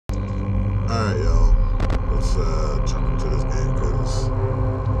Alright, y'all. Let's jump into this game because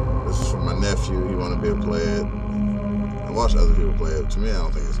this is from my nephew. He wanted me to play it. I watched other people play it. To me, I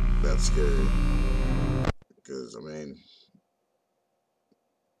don't think it's that scary. Because, I mean,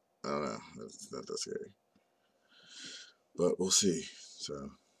 I don't know. It's not that scary. But we'll see. So,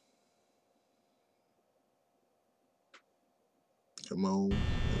 come on.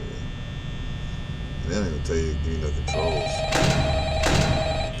 They don't even tell you to give you no controls.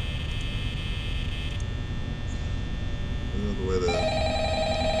 The way to...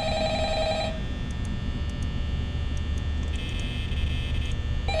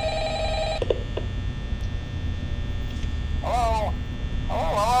 Hello?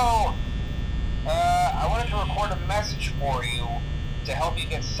 Hello? I wanted to record a message for you to help you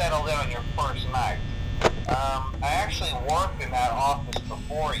get settled in on your first night. I actually worked in that office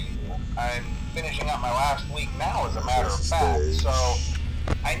before you. I'm finishing up my last week now, as a matter of fact, so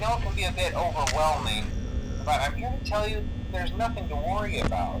I know it can be a bit overwhelming, but I'm here to tell you there's nothing to worry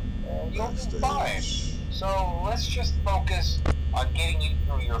about. You'll be fine. So let's just focus on getting you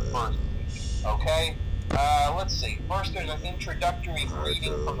through your first week, okay? Let's see. First, there's an introductory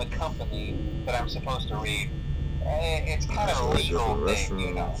greeting from the company that I'm supposed to read. It's kind of a legal thing,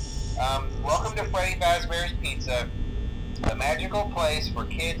 you know. Welcome to Freddys Fazbear's Pizza, a magical place for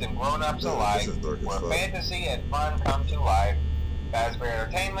kids and grown-ups alike, where fantasy and fun come to life. Fazbear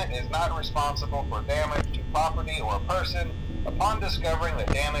Entertainment is not responsible for damage to property or person. Upon discovering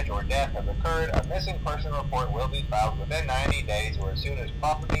that damage or death has occurred, a missing person report will be filed within 90 days or as soon as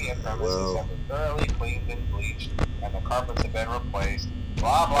property and premises have been thoroughly cleaned and bleached and the carpets have been replaced.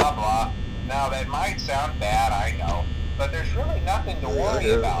 Blah, blah, blah. Now, that might sound bad, I know, but there's really nothing to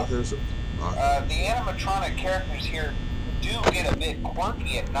worry about. The animatronic characters here do get a bit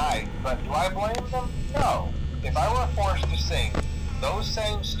quirky at night, but do I blame them? No. If I were forced to sing those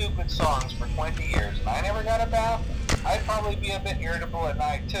same stupid songs for 20 years and I never got a bath, I'd probably be a bit irritable at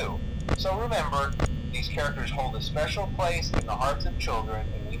night too. So remember, these characters hold a special place in the hearts of children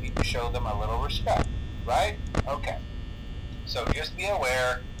and we need to show them a little respect, right? Okay. So just be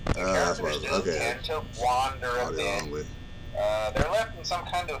aware, the characters do tend to wander a bit. They're left in some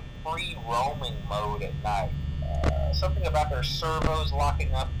kind of free roaming mode at night. Something about their servos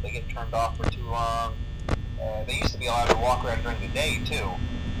locking up if they get turned off for too long. They used to be allowed to walk around during the day too,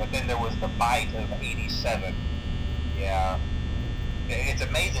 but then there was the bite of 87. Yeah, it's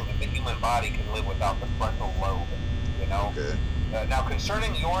amazing that the human body can live without the frontal lobe, you know? Okay. Now,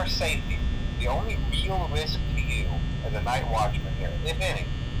 concerning your safety, the only real risk to you as a night watchman here, if any,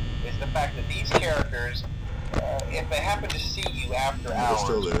 is the fact that these characters, if they happen to see you after hours,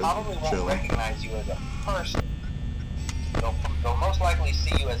 probably won't recognize you as a person. They'll most likely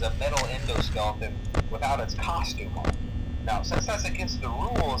see you as a metal endoskeleton without its costume on. Now, since that's against the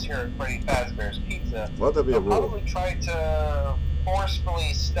rules here at Freddys Fazbear's Pizza, they'll probably try to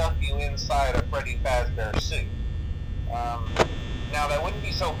forcefully stuff you inside a Freddys Fazbear suit. Now, that wouldn't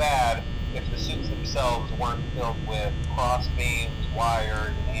be so bad if the suits themselves weren't filled with cross beams,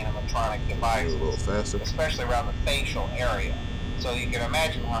 wires, and animatronic devices, especially around the facial area. So you can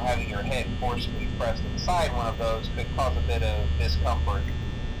imagine how having your head forcibly pressed inside one of those could cause a bit of discomfort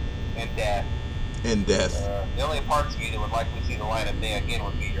and death. The only parts of you that would likely see the light of day again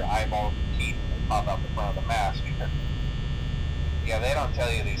would be your eyeballs and teeth that pop out the front of the mask. Yeah, they don't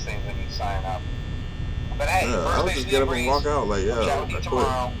tell you these things when you sign up. But hey, first they should walk out like, yeah, chat with you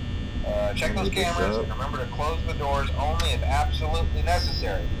tomorrow. Check those cameras and remember to close the doors only if absolutely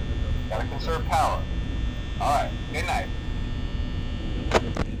necessary. Gotta conserve power. Alright, good night.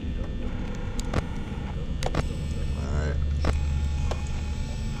 Alright.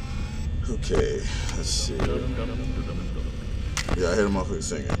 Okay, let's see. Yeah, I hear the motherfucker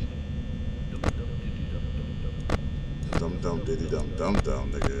singing. Dum dum diddy dum dum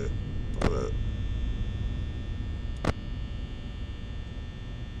dum, nigga. Hold up.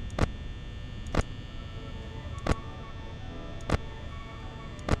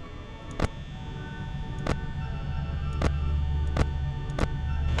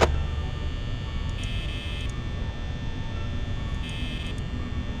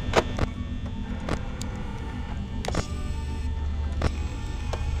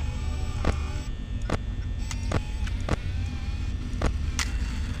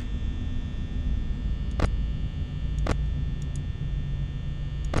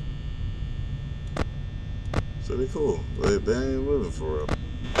 Pretty cool. They ain't moving for real.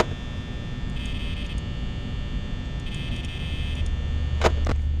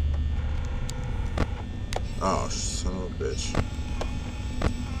 Oh, son of a bitch.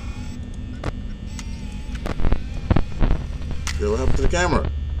 Yo, what happened to the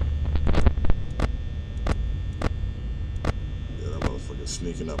camera?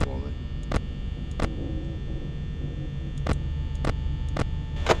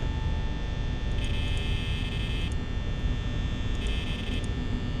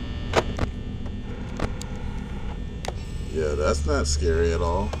 Yeah, that's not scary at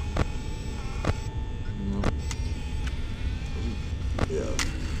all. No. Yeah.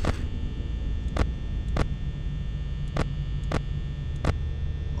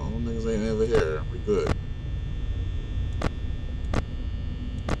 All niggas ain't ever here. We good.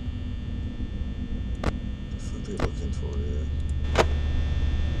 What the fuck they looking for here?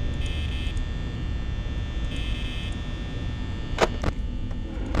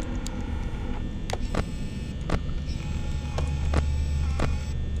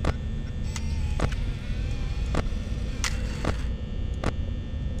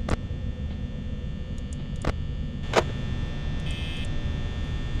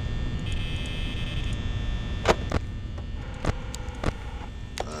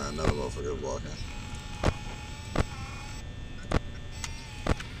 Another motherfucker walking.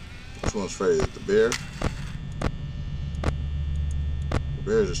 Which one's Freddy? Is it the bear? The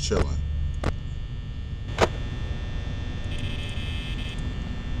bear is just chilling.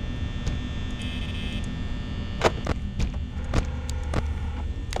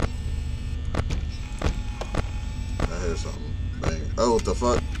 I hear something. Bang. Oh, what the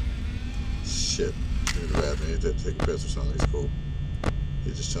fuck? Shit. He's in the bathroom. He had to take a piss or something. He's cool.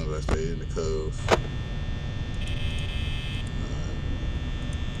 He's just chilling backstage in the cove.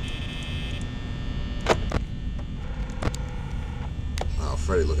 Oh,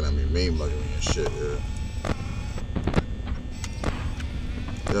 Freddy looking at me, mean mugging me and shit, yeah.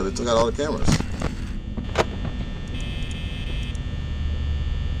 Yeah, they took out all the cameras.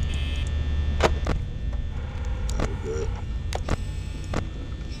 Alright, we're good.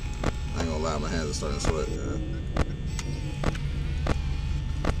 I ain't gonna lie, my hands are starting to sweat, yeah.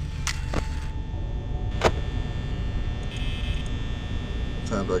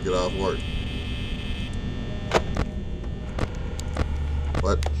 Time do I get off work?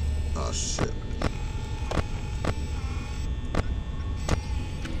 What? Oh shit.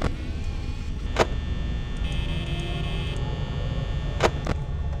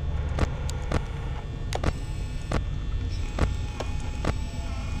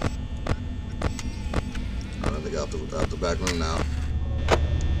 Alright, they got out the back room now.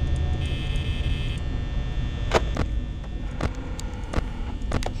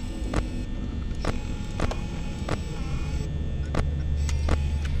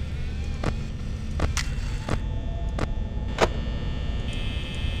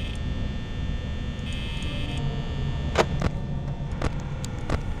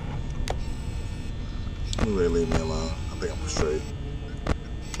 They leave me alone. I think I'm straight.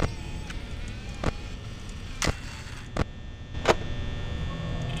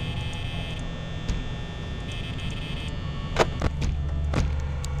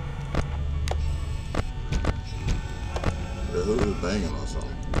 Yeah, who is banging on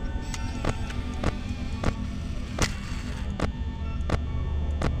something?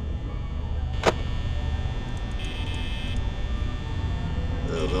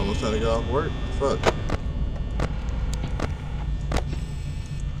 Yeah, it's almost time to get off work. Fuck.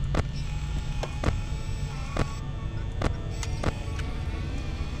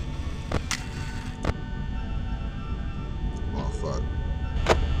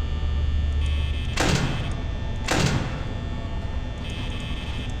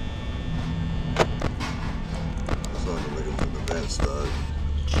 Start.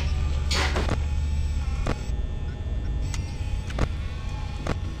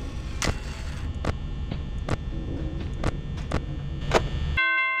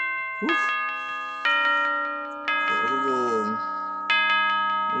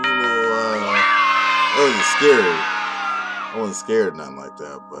 It wasn't scary. I wasn't scared, nothing like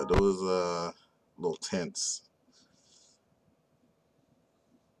that, but it was a little tense.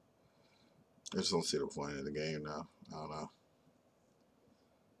 I just don't see the point of the game now. I don't know.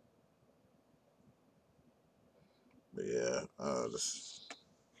 But yeah,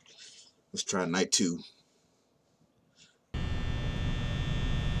 let's try night 2.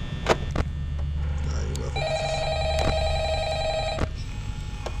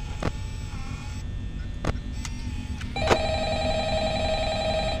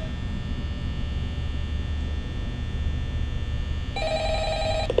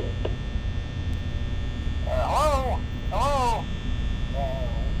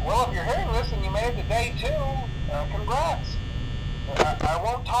 Day 2, congrats. I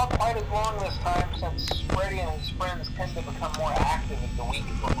won't talk quite as long this time since Freddy and his friends tend to become more active as the week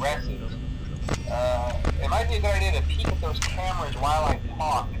progresses. It might be a good idea to peek at those cameras while I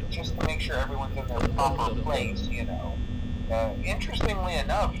talk, just to make sure everyone's in their proper place, you know. Interestingly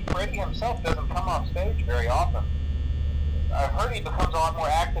enough, Freddy himself doesn't come off stage very often. I've heard he becomes a lot more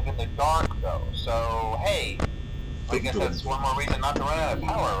active in the dark, though, so hey, I guess that's one more reason not to run out of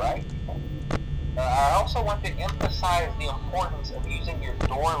power, right? I also want to emphasize the importance of using your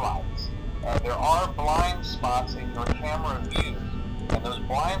door lights. There are blind spots in your camera view, and those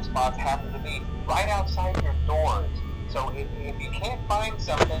blind spots happen to be right outside your doors. So if you can't find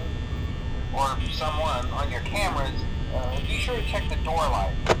something or someone on your cameras, be sure to check the door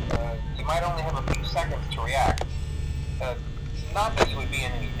light. You might only have a few seconds to react. Not that you would be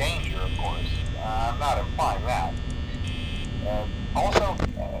in any danger, of course. I'm not implying that. Also,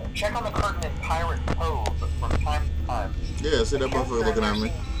 check on the curtain in Pirate Cove from time to time. Yeah, see that motherfucker looking at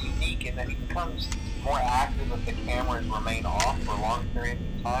me. Seems unique in that he becomes more active if the cameras remain off for long periods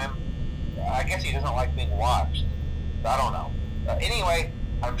of time. I guess he doesn't like being watched. I don't know. Anyway,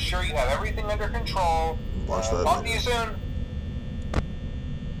 I'm sure you have everything under control. Talk to you soon.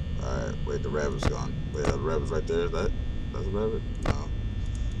 Alright, wait, the rabbit's gone. Wait, the rabbit's right there. That's a rabbit? No.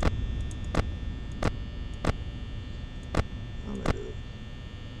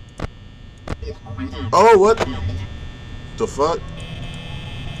 Oh, what the fuck?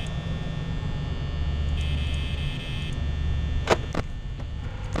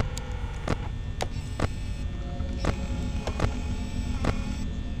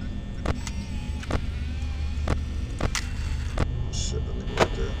 Shit, that nigga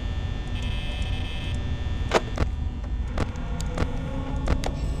right there.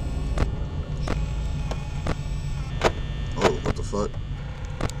 Oh, what the fuck?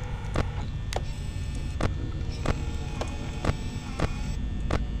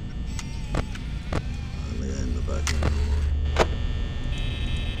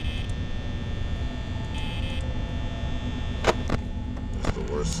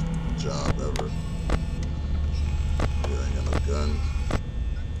 Worst job ever. Yeah, I ain't got no gun.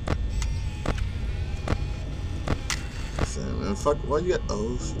 Damn, man, fuck, why you got,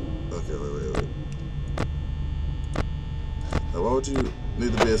 oh shit. Okay, wait. Now, why would you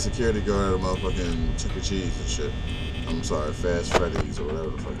need to be a security guard at a motherfucking Chuck E. Cheese and shit? I'm sorry, Fast Freddys or whatever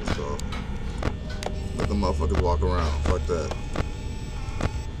the fuck it's called. Let the motherfuckers walk around, fuck that.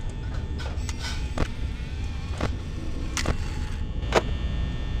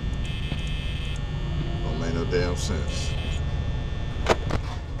 Damn sense.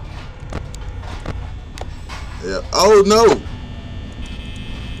 Yeah. Oh no,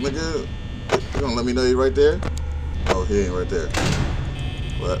 nigga, you gonna let me know you right there? Oh, he ain't right there.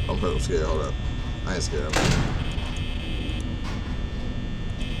 What? I'm pretty scared. Hold up. I ain't scared.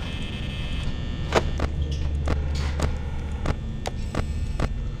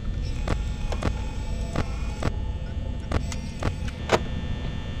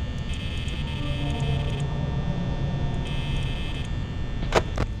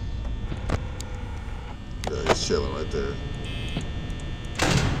 Chilling right there.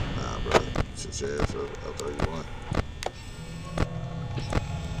 Nah, bro. Sit your ass up. I'll throw you one.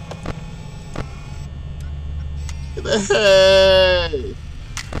 Get the hey!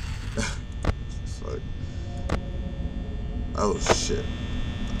 Fuck. Oh shit.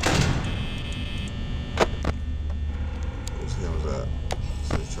 Whose camera's that?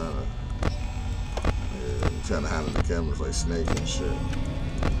 Just trying to. Yeah, I'm trying to handle the cameras like Snake and shit.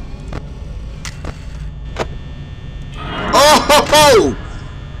 Oh!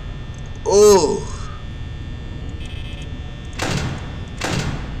 Oh!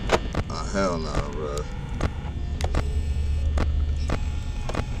 Oh, hell no, bro.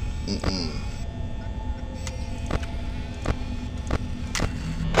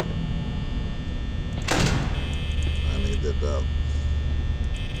 That nigga dipped out.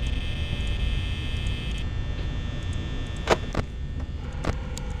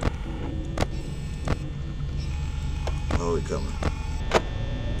 Oh, he coming.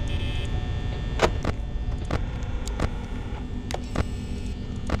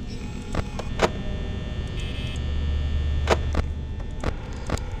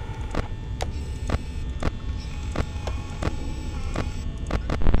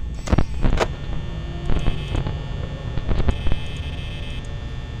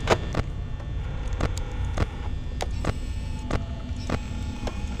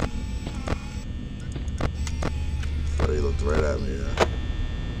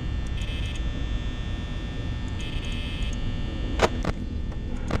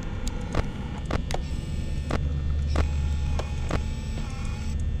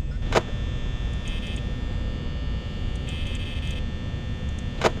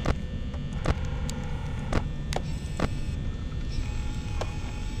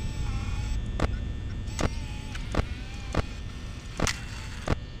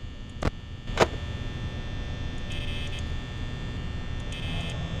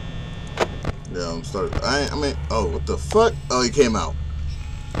 Yeah, I'm starting. I mean, oh, what the fuck? Oh, he came out.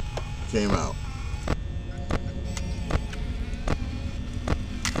 Came out.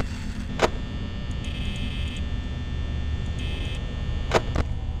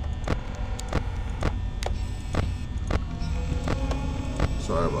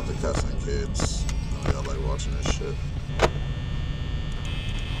 Sorry about the cussing, kids. I know y'all like watching this shit. But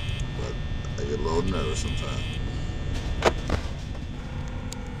I get a little nervous sometimes.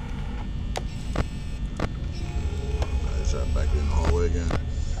 I try back in the hallway again.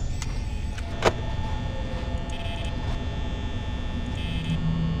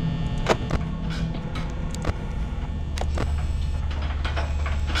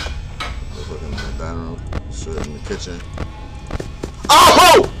 Let's look in the dining room. Shit in the kitchen.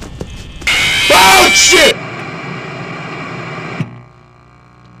 Oh! Oh shit!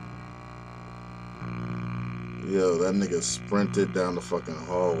 Yo, that nigga sprinted down the fucking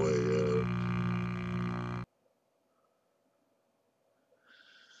hallway, yo.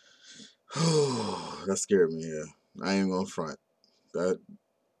 That scared me, yeah. I ain't gonna front. That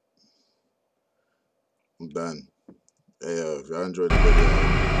I'm done. Hey, if y'all enjoyed the video,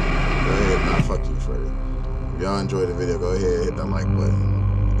 go ahead. Nah, fuck you, Freddy. If y'all enjoyed the video, go ahead, hit that like button.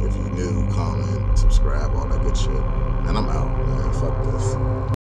 If you new, comment, subscribe, all that good shit. And I'm out, man. Fuck this.